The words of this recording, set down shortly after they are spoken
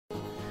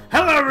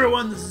Hello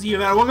everyone, this is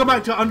Evad. Welcome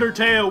back to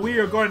Undertale. We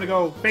are going to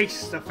go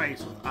face to face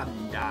with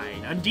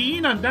Undyne.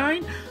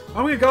 Undyne?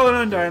 I'm going to call it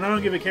Undyne. I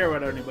don't give a care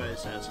what anybody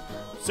says.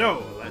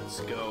 So, let's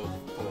go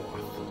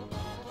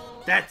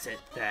forth. That's it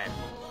then.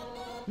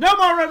 No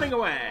more running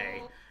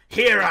away.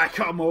 Here I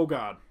come, oh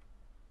god.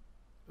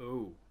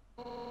 Ooh.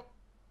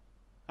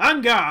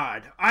 On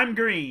guard. I'm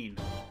green.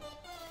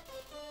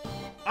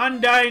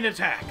 Undyne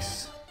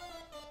attacks.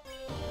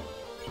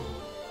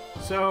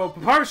 So,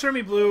 Papyrus turned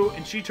me blue,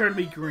 and she turned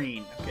me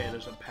green. Okay,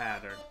 there's a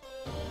pattern.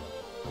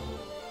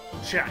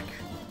 Check.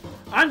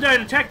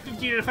 Undyne attack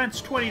 50 to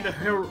defense 20 to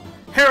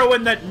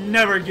heroine that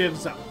never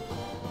gives up.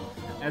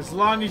 As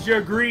long as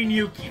you're green,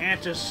 you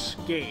can't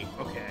escape.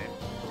 Okay.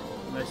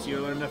 Unless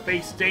you learn to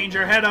face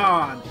danger head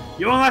on.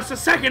 You won't last a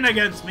second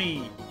against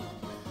me.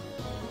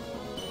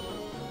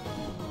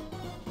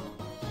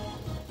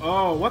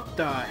 Oh, what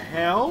the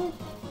hell?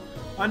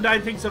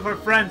 Undyne thinks of her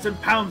friends and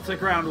pounds the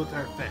ground with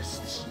her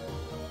fists.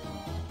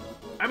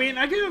 I mean,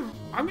 I'm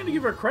gonna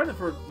give her credit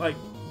for, like,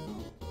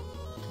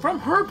 from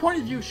her point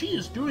of view, she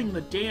is doing the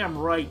damn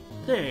right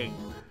thing.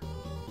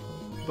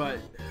 But,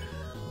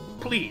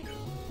 plead.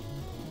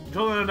 You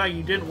told Undyne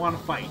you didn't want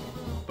to fight,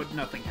 but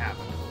nothing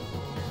happened.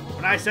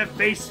 When I said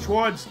face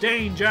towards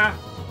danger,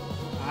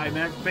 I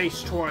meant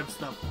face towards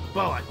the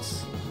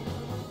bullets.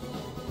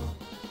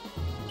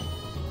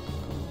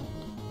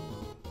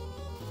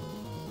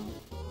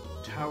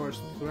 Towers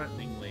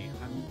threateningly.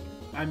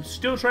 I'm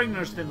still trying to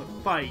understand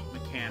the fight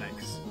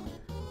mechanics.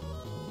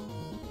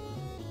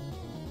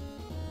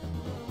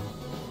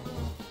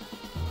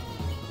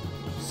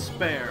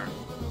 Spare.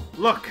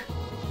 Look!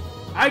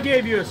 I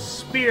gave you a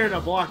spear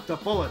to block the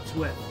bullets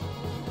with.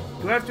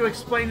 Do I have to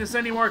explain this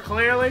any more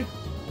clearly?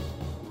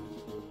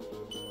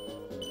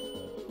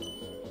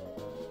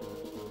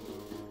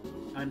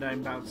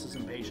 Undyne bounces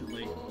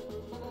impatiently.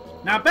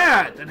 Not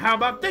bad! Then how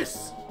about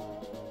this?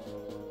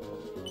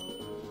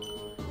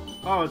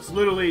 Oh, it's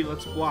literally,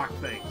 let's block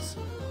things.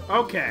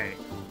 Okay.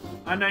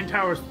 Undyne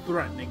towers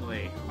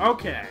threateningly.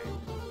 Okay.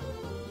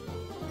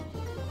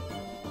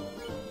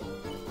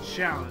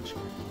 Challenge.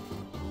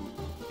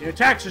 The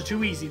attacks are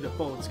too easy, the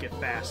bullets get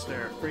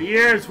faster. For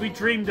years, we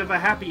dreamed of a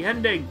happy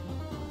ending.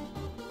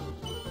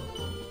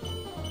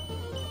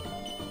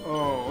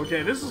 Oh,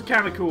 okay, this is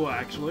kind of cool,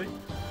 actually.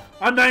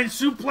 Undyne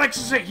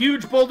suplexes a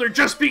huge boulder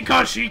just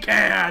because she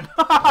can!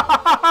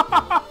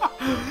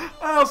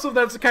 Also,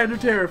 that's kind of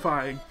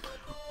terrifying.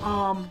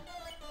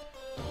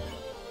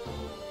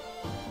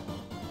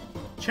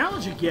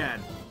 Challenge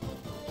again.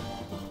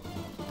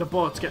 The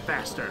bullets get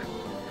faster.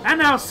 And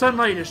now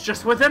sunlight is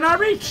just within our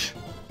reach!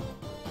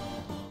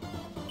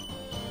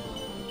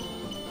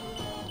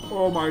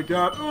 Oh my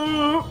god.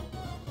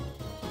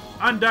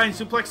 Undyne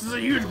suplexes a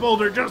huge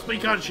boulder just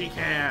because she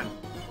can.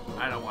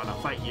 I don't want to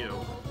fight you.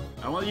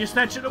 I want you to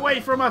snatch it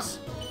away from us.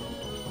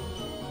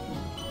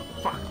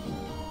 Fuck.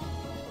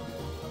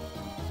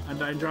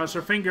 Undyne draws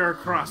her finger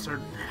across her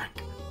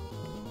neck.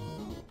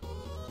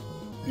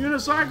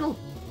 Unicycle?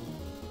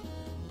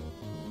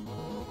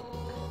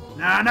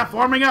 Nah, not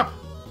forming up.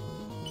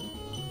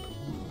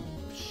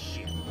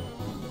 Shit.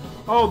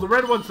 Oh, the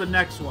red one's the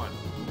next one.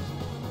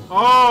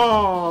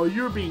 Oh,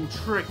 you're being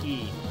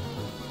tricky.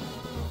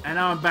 And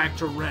now I'm back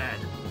to red.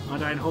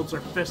 Undyne holds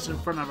her fist in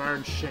front of her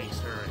and shakes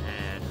her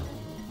head.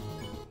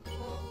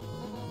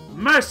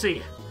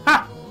 Mercy!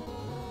 Ha!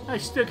 I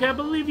still can't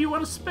believe you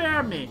want to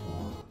spare me.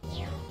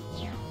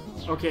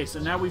 Okay, so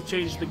now we've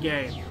changed the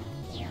game.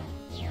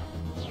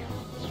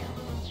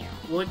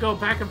 Will it go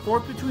back and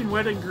forth between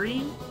red and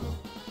green?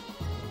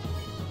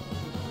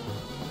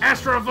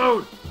 Ask for a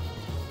vote!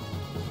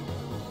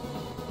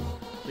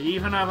 But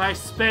even if I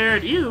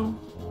spared you...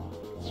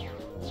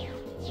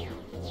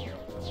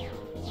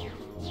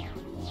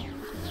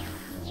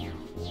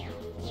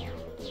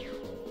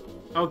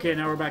 Okay,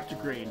 now we're back to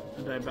green.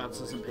 And I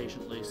bounces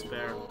impatiently.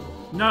 Spare.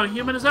 No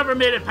human has ever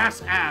made it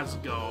past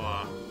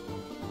Asgore.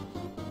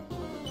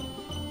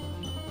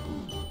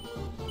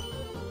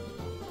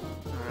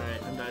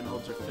 Alright, Undyne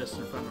holds her fist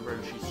in front of her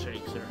and she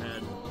shakes her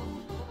head.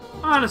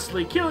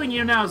 Honestly, killing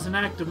you now is an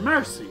act of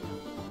mercy.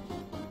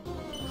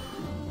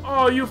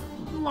 Oh, you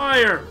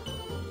liar!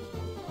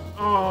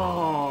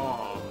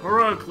 Oh,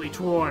 heroically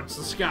towards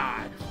the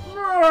sky.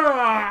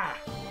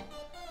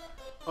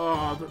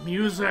 Oh, the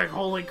music,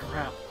 holy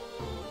crap.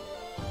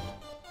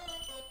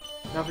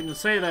 Nothing to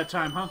say that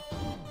time, huh?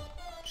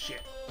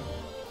 Shit.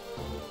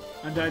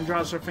 Undyne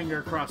draws her finger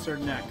across her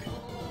neck.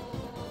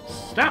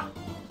 Stop!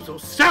 So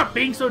stop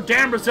being so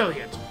damn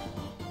resilient!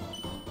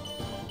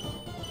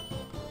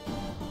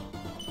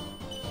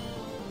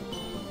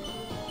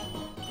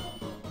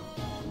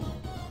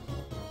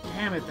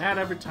 Damn it, that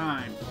every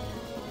time.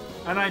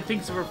 Undyne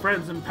thinks of her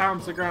friends and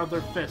pounds the ground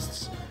with her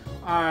fists.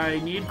 I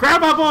need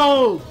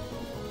grabbable!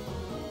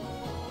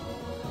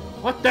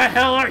 What the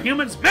hell are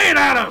humans made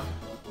out of?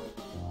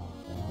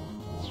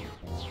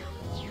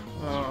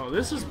 Oh,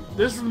 this is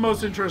the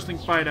most interesting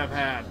fight I've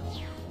had.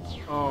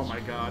 Oh my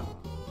god.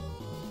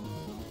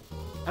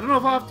 I don't know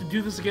if I'll have to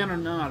do this again or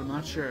not, I'm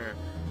not sure.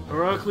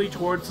 Heroically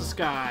towards the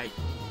sky.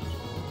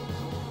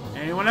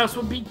 Anyone else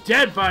would be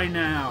dead by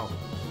now.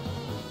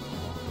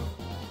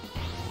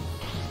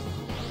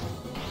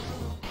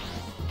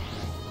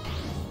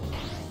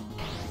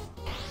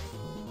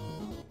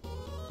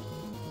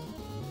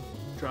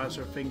 Draws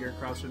her finger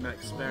across her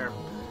neck, spare.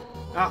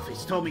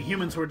 Alfie's told me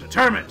humans were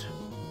determined.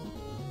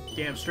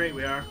 Damn straight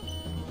we are.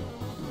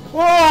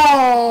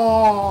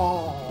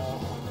 Whoa!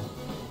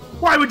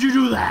 Why would you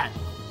do that?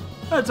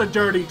 That's a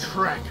dirty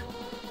trick.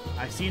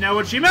 I see now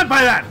what she meant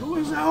by that. Who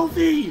is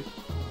Alfie?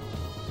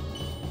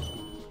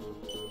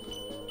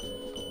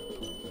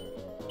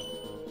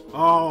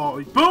 Oh,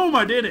 boom,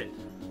 I did it.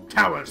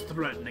 Towers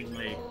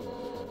threateningly.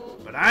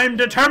 But I'm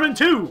determined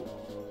too.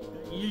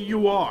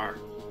 You are.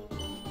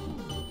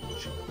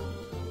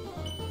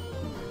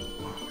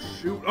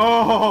 Shoot.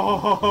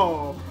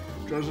 Oh!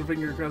 Draws her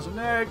finger across her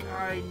neck.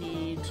 I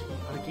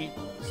keep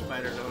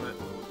spiders on it.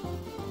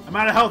 I'm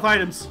out of health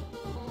items.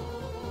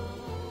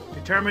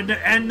 Determined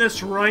to end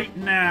this right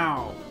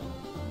now.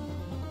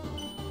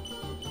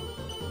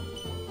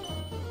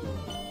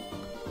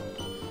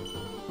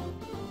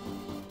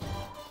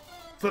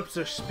 Flips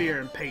her spear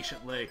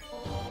impatiently.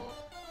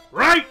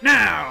 Right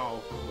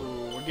now!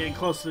 Ooh, we're getting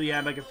close to the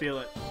end. I can feel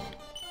it.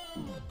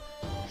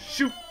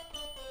 Shoot!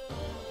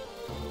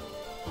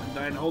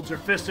 Undyne holds her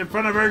fist in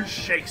front of her and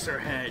shakes her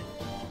head.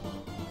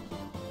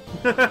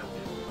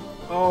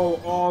 Oh,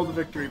 all the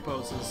victory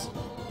poses.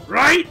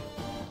 Right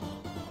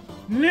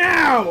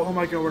now! Oh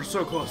my god, we're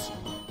so close.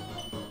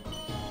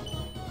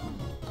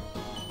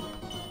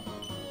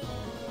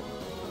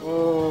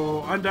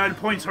 Oh, Undyne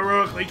points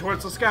heroically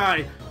towards the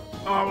sky.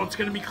 Oh, it's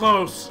gonna be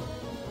close.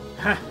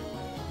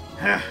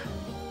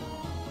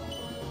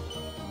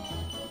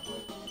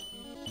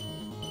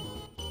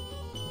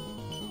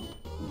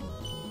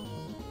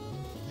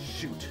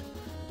 Shoot.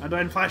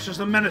 Undyne flashes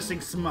a menacing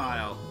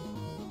smile.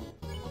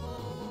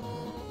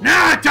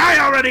 Nah, die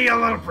already, you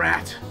little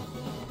brat!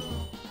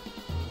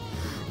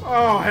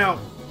 Oh, hell.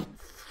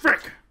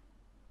 Frick!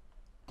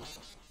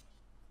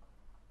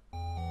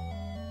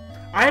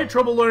 I had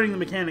trouble learning the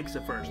mechanics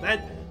at first.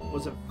 That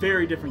was a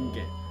very different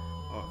game.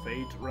 Our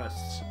fate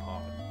rests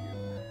upon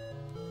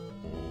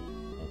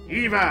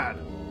you. Evad,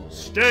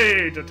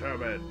 stay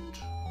determined.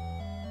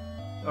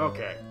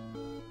 Okay.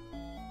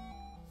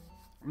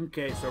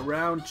 Okay, so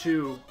round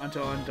 2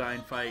 until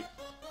Undyne fight.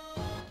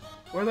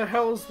 Where the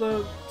hell is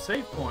the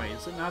save point?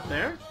 Is it not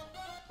there?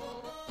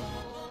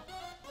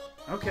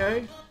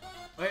 Okay.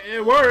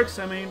 It works,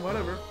 I mean,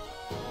 whatever.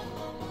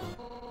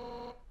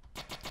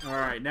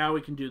 Alright, now we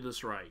can do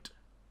this right.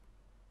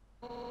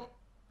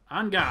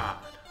 On guard.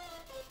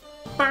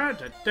 As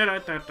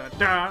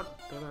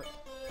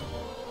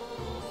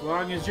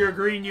long as you're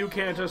green, you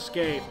can't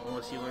escape.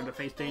 Unless you learn to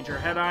face danger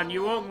head on,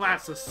 you won't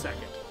last a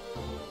second.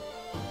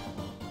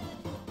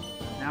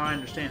 Now I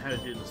understand how to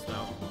do this,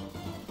 though.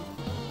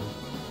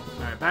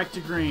 Alright, back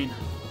to green.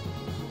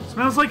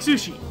 Smells like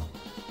sushi.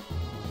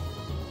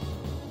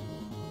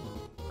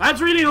 That's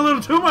reading a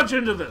little too much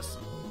into this.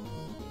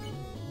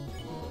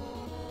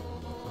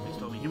 They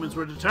told me humans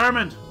were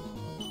determined.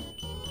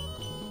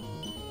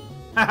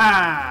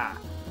 Haha!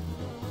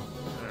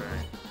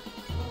 Alright.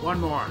 One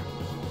more.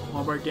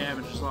 One more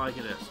damage is all I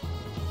can do.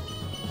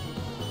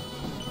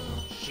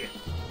 Shit.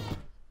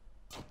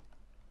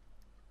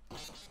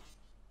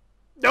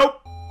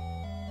 Nope!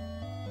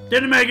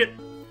 Didn't make it!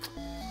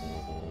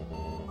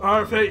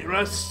 Our fate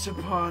rests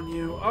upon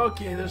you.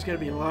 Okay, there's gonna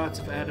be lots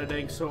of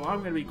editing, so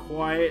I'm gonna be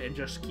quiet and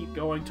just keep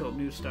going till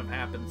new stuff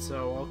happens.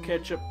 So I'll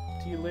catch up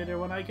to you later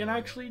when I can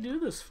actually do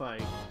this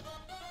fight.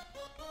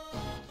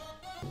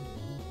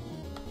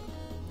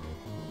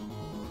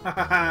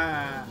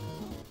 Haha!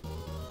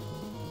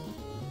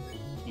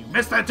 You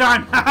missed that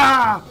time!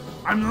 Haha!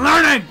 I'm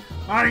learning!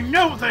 I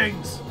know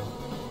things!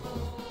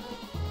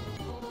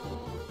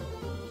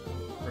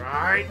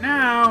 Right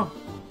now!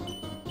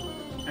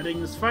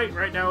 Ending this fight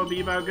right now would be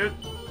about good.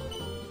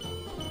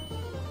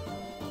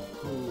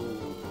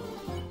 Ooh.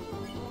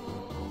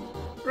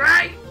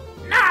 Right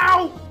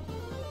now!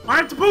 I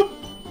have to poop!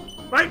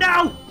 Right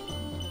now!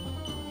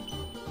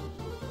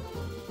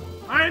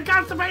 I am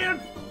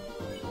constipated!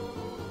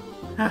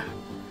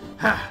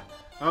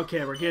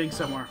 Okay, we're getting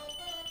somewhere.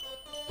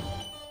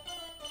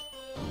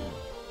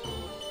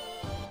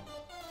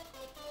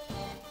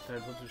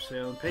 Time to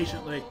sail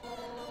impatiently.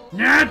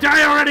 Nah,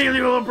 die already, you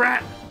little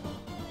brat!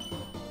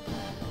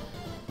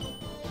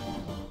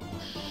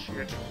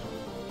 Shit.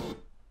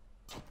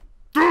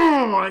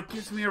 Oh, it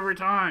gets me every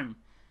time.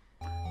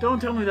 Don't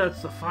tell me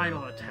that's the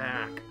final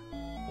attack.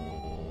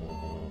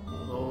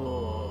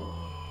 Oh.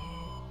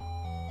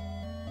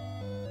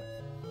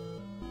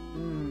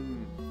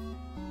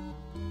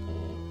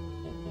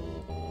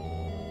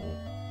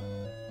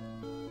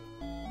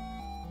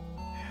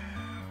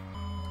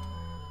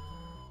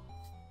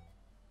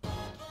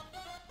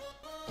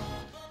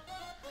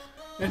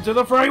 Into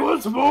the fray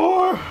once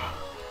more!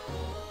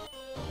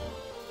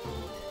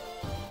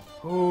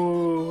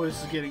 Oh,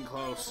 this is getting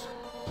close.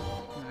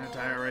 I'm gonna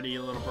die already,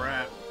 you little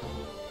brat.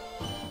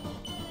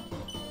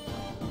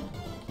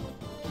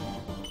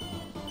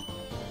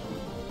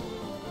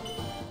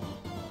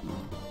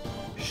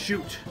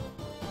 shoot.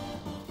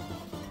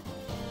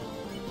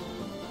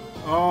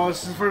 Oh,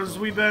 this is as far as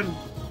we've been.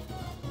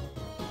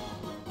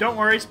 Don't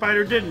worry,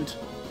 Spider didn't.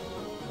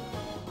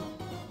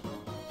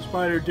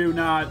 Spider do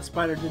not.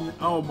 Spider didn't.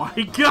 Oh my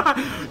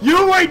god!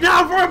 You wait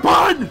now for a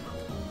pun!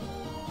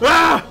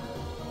 Ah!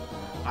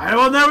 I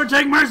will never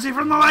take mercy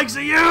from the likes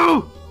of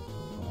you!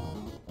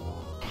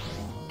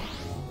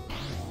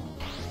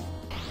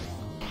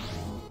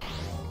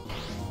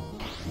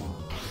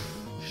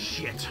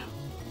 Shit.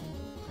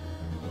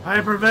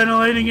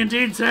 Hyperventilating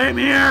indeed, same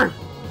here!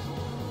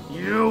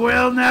 You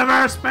will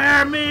never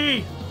spare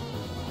me!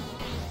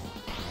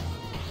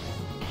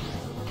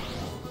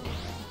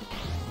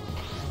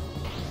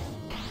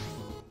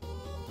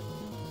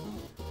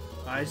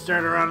 I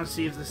start around to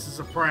see if this is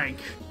a prank.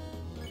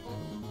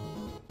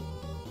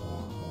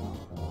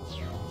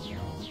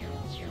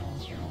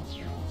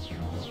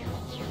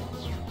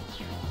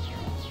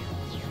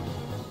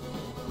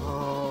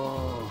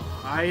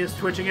 Oh, eye is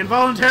twitching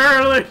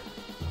involuntarily!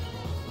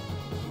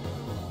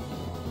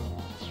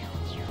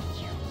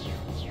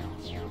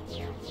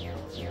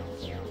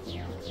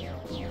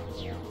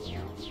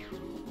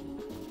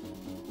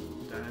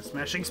 Undyne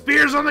smashing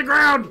spears on the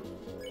ground!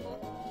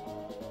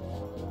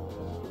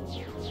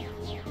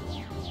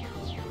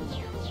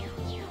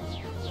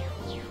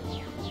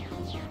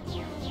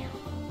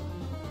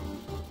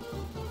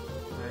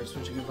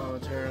 Switching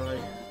involuntarily.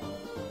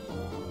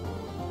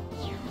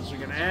 Is it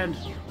gonna end?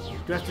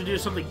 Do I have to do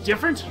something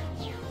different?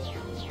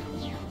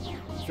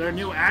 Is there a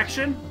new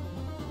action?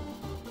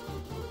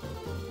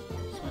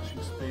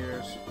 Smashing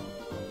spears.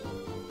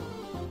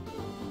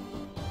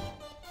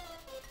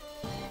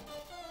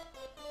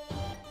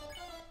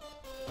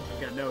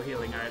 I've got no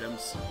healing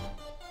items.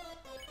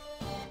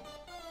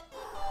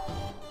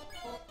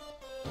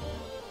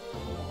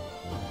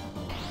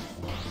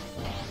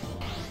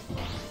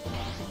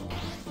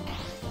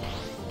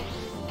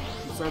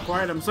 So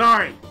quiet, I'm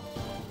sorry.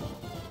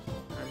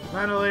 I'm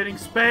ventilating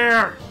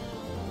spare.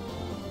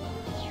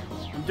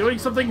 I'm doing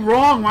something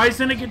wrong. Why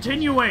isn't it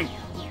continuing?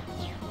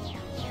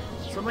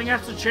 Something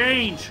has to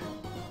change.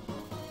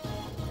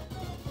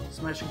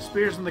 Smashing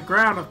spears on the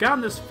ground. I've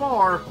gotten this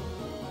far.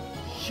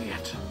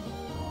 Shit.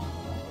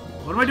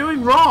 What am I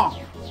doing wrong?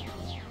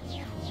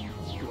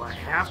 Do I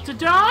have to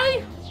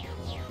die?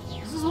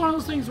 This is one of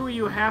those things where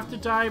you have to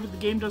die, but the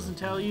game doesn't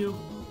tell you.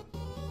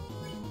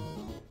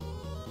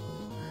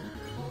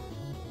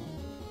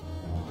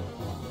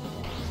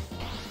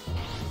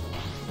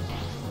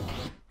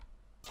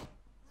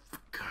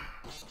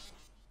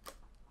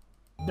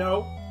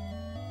 No.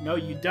 No,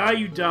 you die,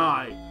 you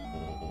die.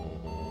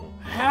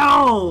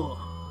 Hell!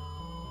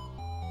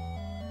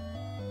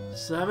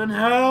 7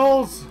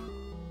 hells!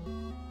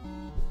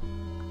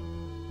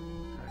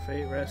 Our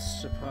fate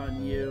rests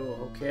upon you.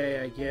 Okay,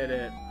 I get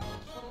it.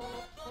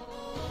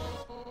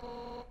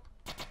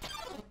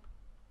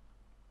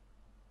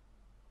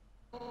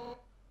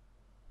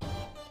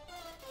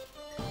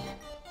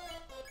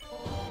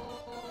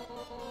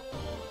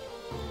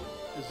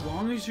 As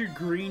long as you're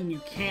green,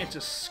 you can't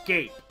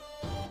escape.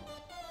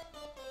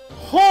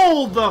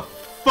 Hold the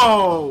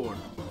phone!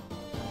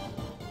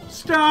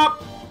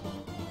 Stop!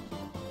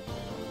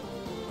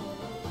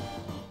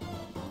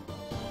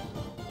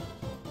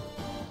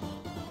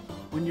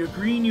 When you're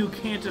green, you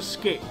can't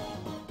escape.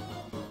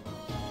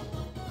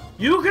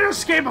 You can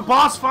escape a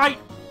boss fight!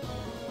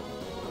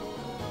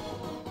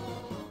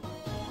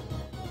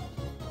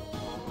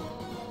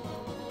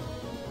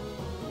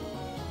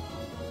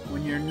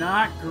 When you're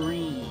not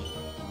green.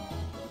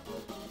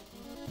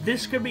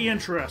 This could be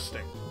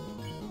interesting.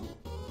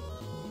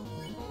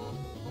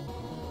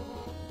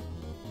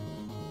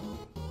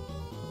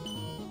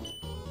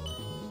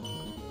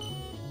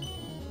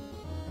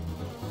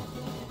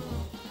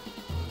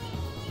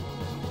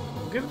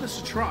 Give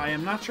this a try.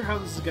 I'm not sure how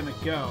this is gonna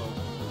go.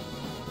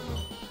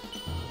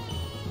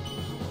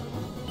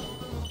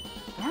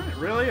 Darn it,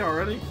 really?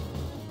 Already?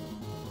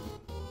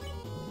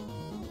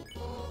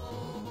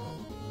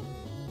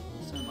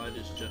 Sunlight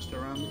is just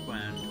around the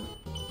bend.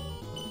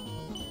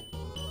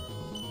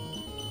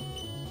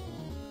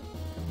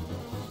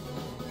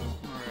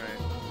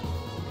 Alright.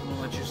 I'm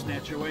gonna let you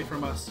snatch your way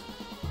from us.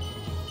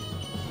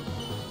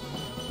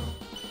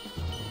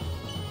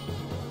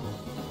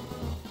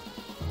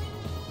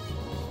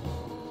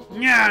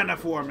 Yeah,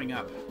 enough warming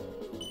up.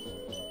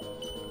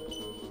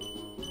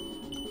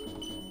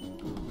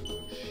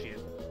 Shit.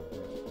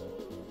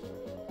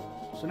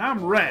 So now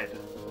I'm red.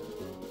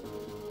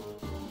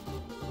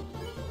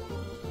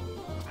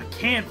 I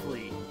can't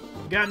flee.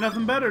 I've got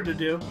nothing better to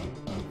do.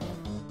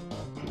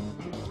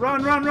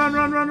 Run, run, run,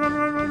 run, run, run,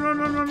 run, run, run,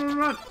 run, run, run,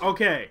 run.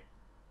 Okay.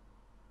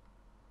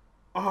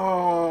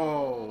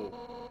 Oh.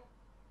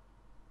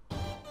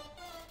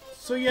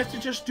 So you have to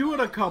just do it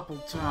a couple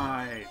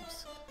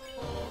times.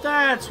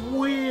 That's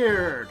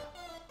weird.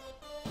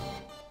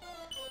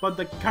 But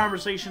the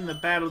conversation, the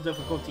battle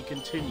difficulty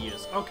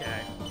continues.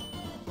 Okay.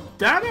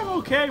 That I'm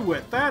okay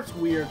with. That's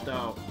weird,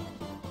 though.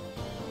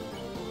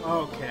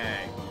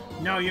 Okay.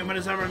 No human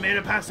has ever made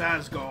it past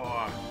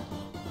Asgore.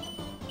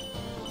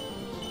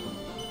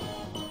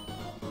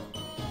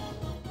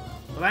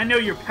 But I know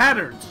your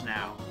patterns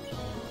now.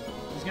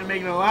 It's gonna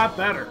make it a lot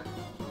better.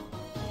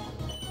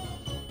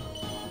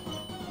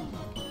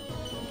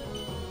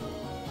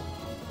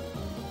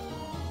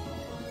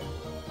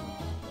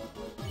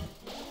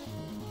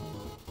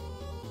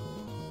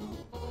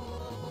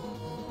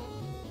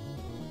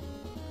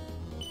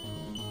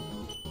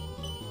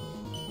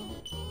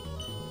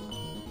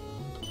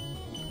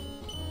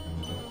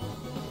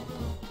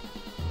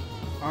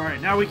 Alright,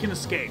 now we can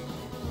escape.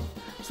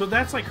 So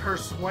that's like her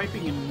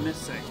swiping and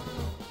missing.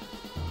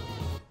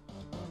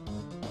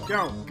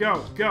 Go,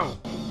 go, go.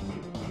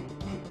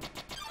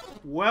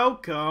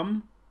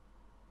 Welcome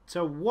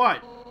to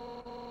what?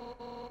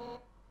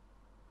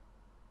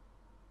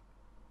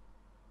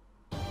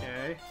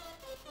 Okay.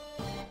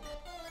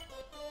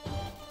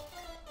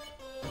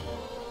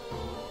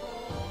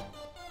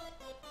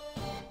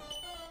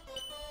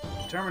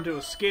 Determined to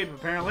escape,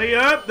 apparently.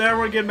 Up, there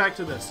we're getting back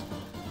to this.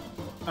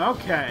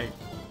 Okay.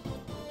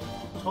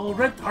 The whole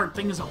red heart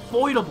thing is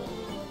avoidable.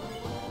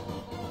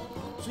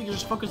 So you can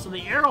just focus on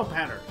the arrow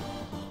pattern.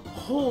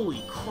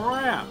 Holy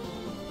crap.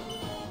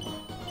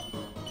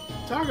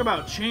 Talk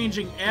about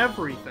changing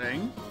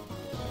everything.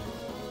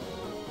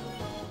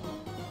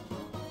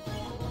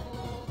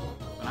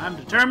 But I'm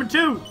determined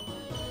too.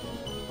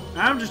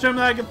 I'm determined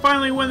that I can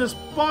finally win this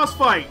boss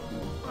fight.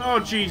 Oh,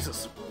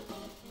 Jesus.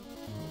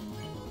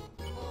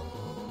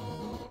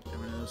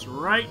 Doing this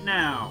right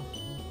now.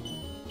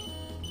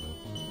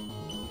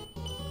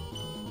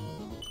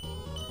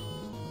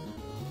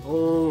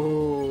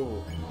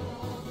 Oh,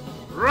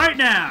 right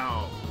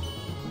now!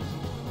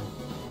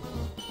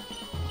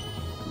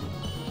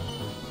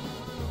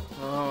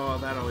 Oh,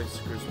 that always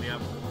screws me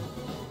up.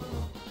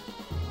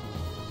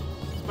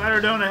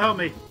 Spider, don't help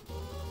me.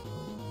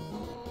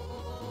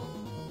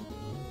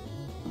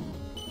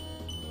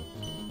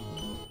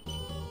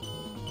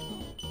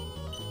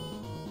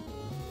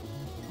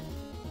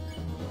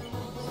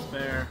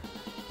 Spare.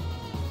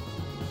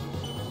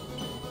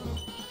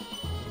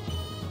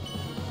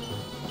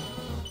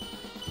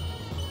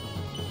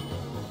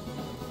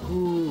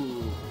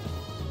 Ooh.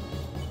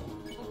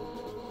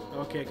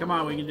 Okay, come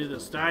on, we can do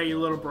this. Die, you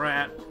little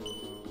brat.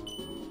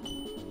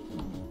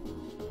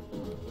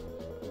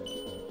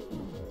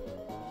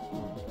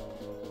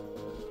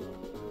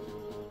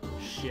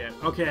 Shit.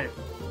 Okay,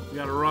 we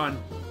gotta run.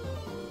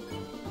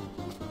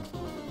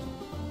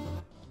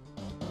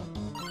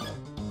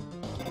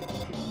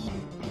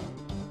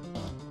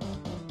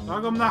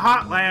 Welcome to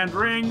Hotland,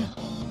 Ring.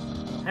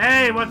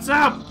 Hey, what's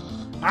up?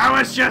 I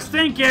was just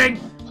thinking.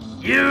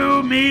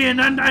 You, me, and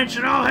Undyne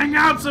should all hang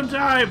out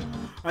sometime.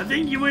 I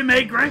think you would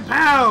make great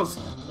pals.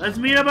 Let's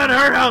meet up at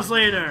her house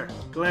later.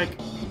 Click.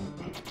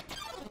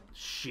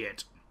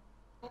 Shit.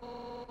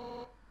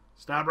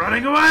 Stop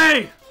running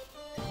away.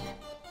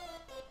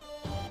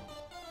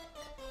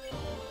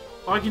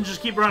 Oh, I can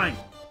just keep running.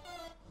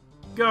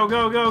 Go,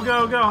 go, go,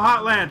 go, go.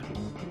 Hotland.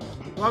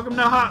 Welcome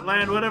to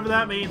Hotland, whatever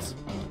that means.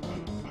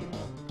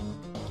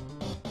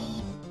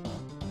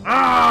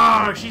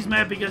 Oh, she's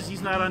mad because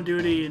he's not on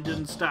duty and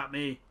didn't stop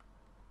me.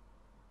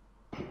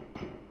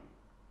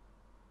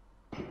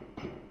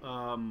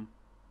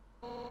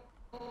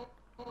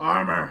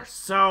 Armor,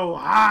 so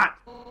hot,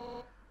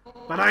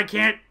 but I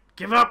can't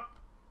give up.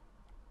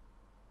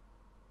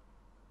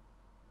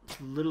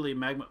 It's literally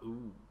magma.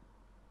 Ooh.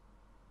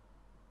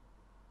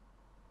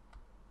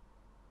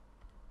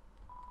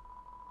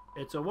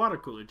 It's a water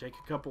cooler. Take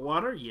a cup of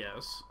water?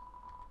 Yes.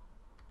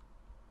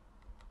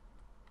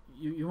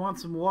 You want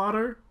some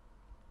water?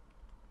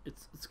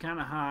 It's kind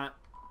of hot.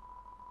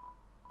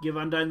 Give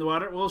Undyne the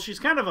water? Well, she's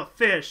kind of a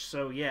fish,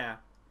 so yeah.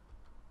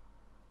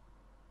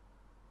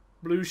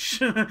 Blue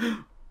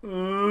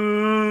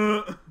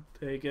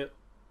take it.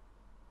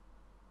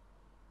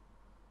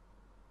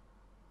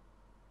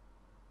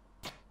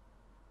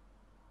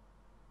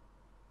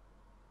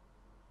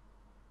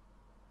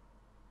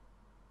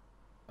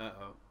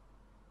 Uh-oh.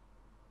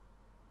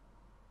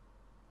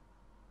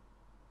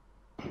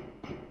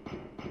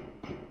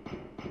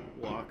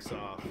 Walks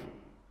off.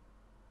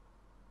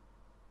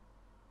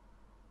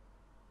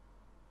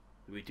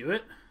 Do we do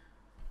it?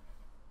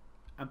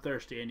 I'm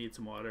thirsty. I need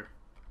some water.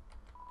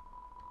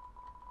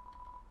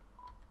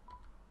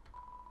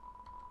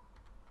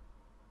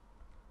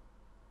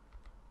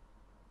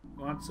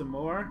 Want some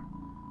more?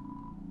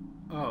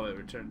 Oh, it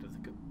returned to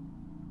the...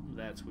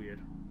 That's weird.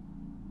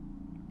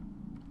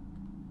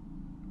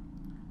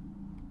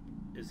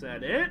 Is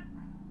that it?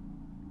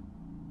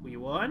 We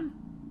won?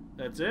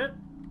 That's it?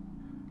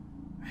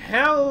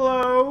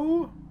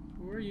 Hello?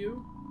 Who are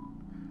you?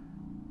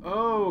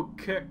 Oh,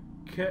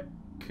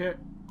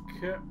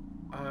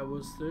 I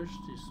was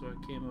thirsty, so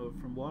I came over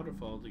from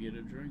Waterfall to get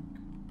a drink.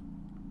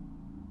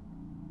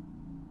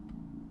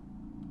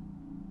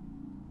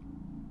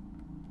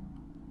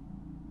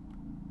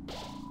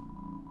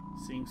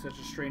 Seeing such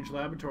a strange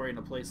laboratory in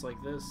a place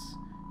like this,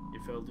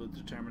 you're filled with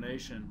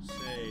determination.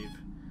 Save.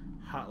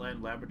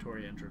 Hotland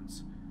laboratory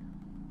entrance.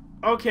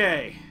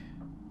 Okay.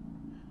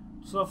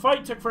 So the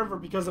fight took forever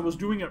because I was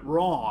doing it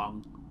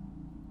wrong.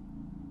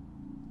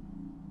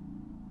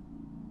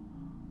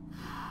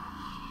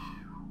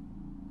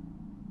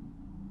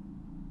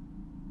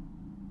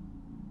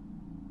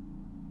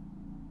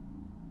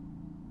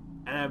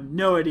 And I have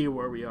no idea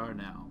where we are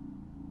now.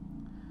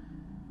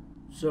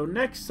 So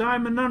next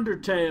time in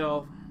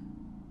Undertale,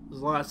 this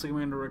is the last thing I'm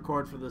going to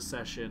record for this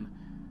session.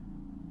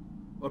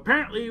 Well,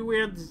 apparently we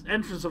had the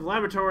entrance of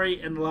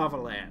laboratory and lava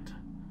land.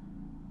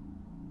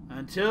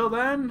 Until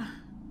then,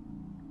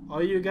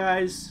 all you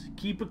guys,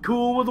 keep it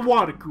cool with the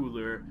water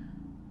cooler.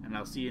 And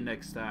I'll see you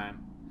next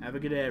time. Have a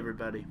good day,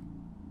 everybody.